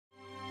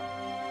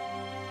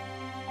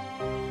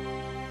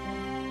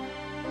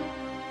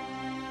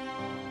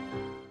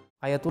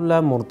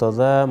Ayatollah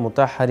Murtaza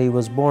Mutahhari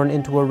was born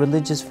into a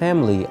religious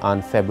family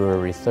on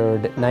February 3,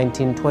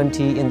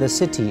 1920 in the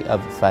city of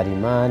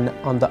Fariman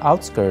on the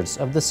outskirts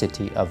of the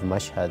city of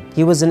Mashhad.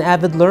 He was an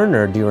avid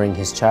learner during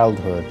his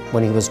childhood.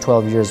 When he was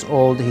 12 years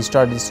old, he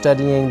started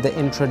studying the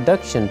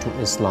introduction to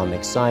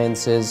Islamic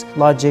sciences,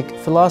 logic,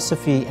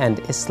 philosophy, and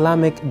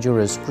Islamic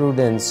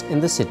jurisprudence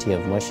in the city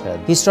of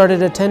Mashhad. He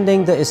started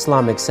attending the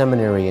Islamic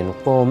seminary in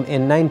Qom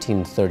in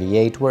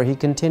 1938, where he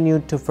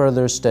continued to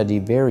further study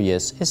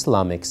various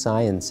Islamic sciences.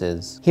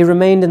 He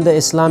remained in the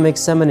Islamic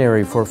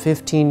seminary for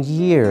 15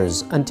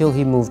 years until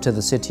he moved to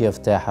the city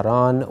of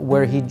Tehran,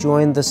 where he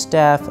joined the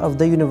staff of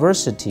the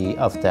University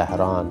of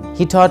Tehran.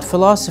 He taught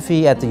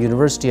philosophy at the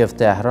University of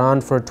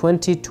Tehran for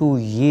 22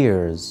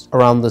 years.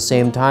 Around the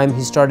same time,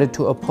 he started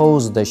to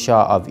oppose the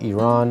Shah of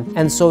Iran,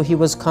 and so he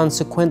was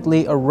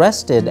consequently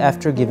arrested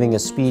after giving a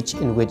speech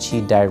in which he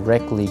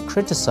directly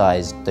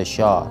criticized the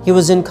Shah. He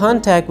was in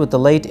contact with the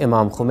late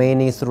Imam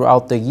Khomeini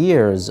throughout the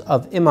years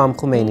of Imam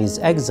Khomeini's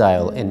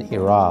exile in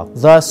Iraq.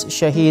 Thus,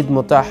 Shahid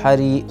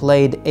Mutahhari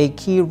played a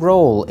key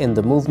role in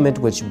the movement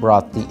which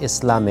brought the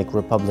Islamic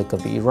Republic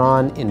of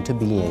Iran into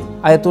being.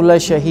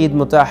 Ayatollah Shahid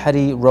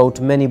Mutahhari wrote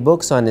many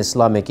books on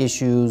Islamic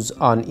issues,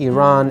 on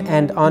Iran,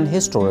 and on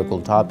historical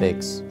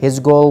topics. His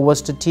goal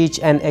was to teach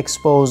and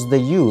expose the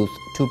youth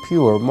to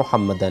pure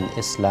Muhammadan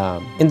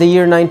Islam. In the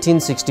year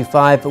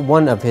 1965,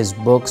 one of his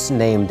books,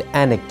 named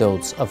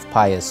Anecdotes of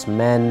Pious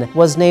Men,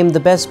 was named the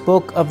best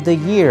book of the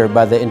year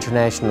by the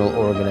International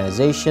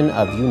Organization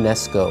of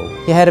UNESCO.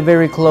 He had a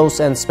very close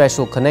and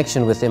special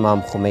connection with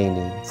Imam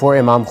Khomeini. For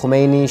Imam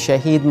Khomeini,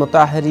 Shahid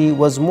Mutahhari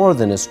was more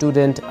than a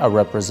student, a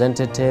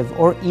representative,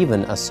 or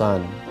even a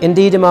son.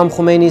 Indeed, Imam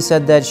Khomeini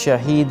said that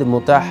Shahid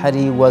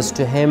Mutahhari was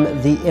to him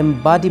the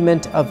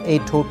embodiment of a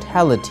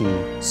totality,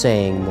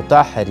 saying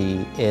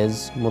Mutahhari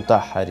is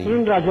Mutahhari.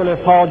 این رجل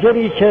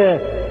فاجری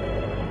که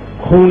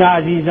خون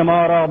عزیز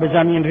ما را به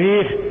زمین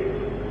ریخت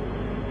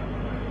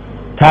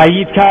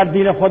تایید کرد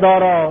دین خدا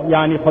را،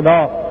 یعنی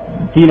خدا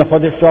دین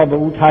خودش را به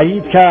او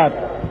تایید کرد.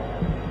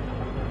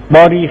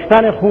 با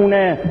ریختن خون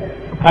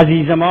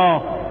عزیز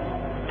ما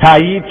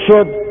تایید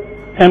شد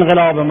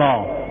انقلاب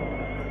ما.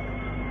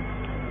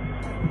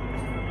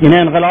 On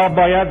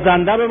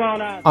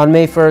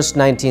May 1st,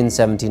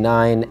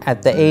 1979,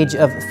 at the age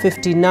of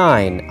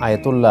 59,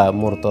 Ayatollah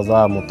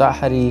Murtaza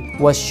Mutahhari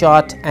was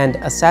shot and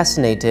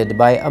assassinated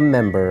by a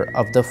member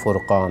of the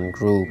Furqan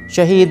group.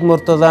 Shahid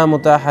Murtaza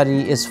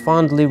Mutahhari is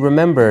fondly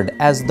remembered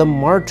as the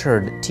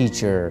martyred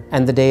teacher,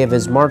 and the day of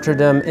his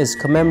martyrdom is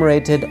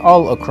commemorated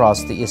all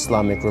across the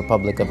Islamic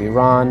Republic of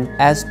Iran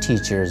as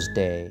Teachers'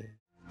 Day.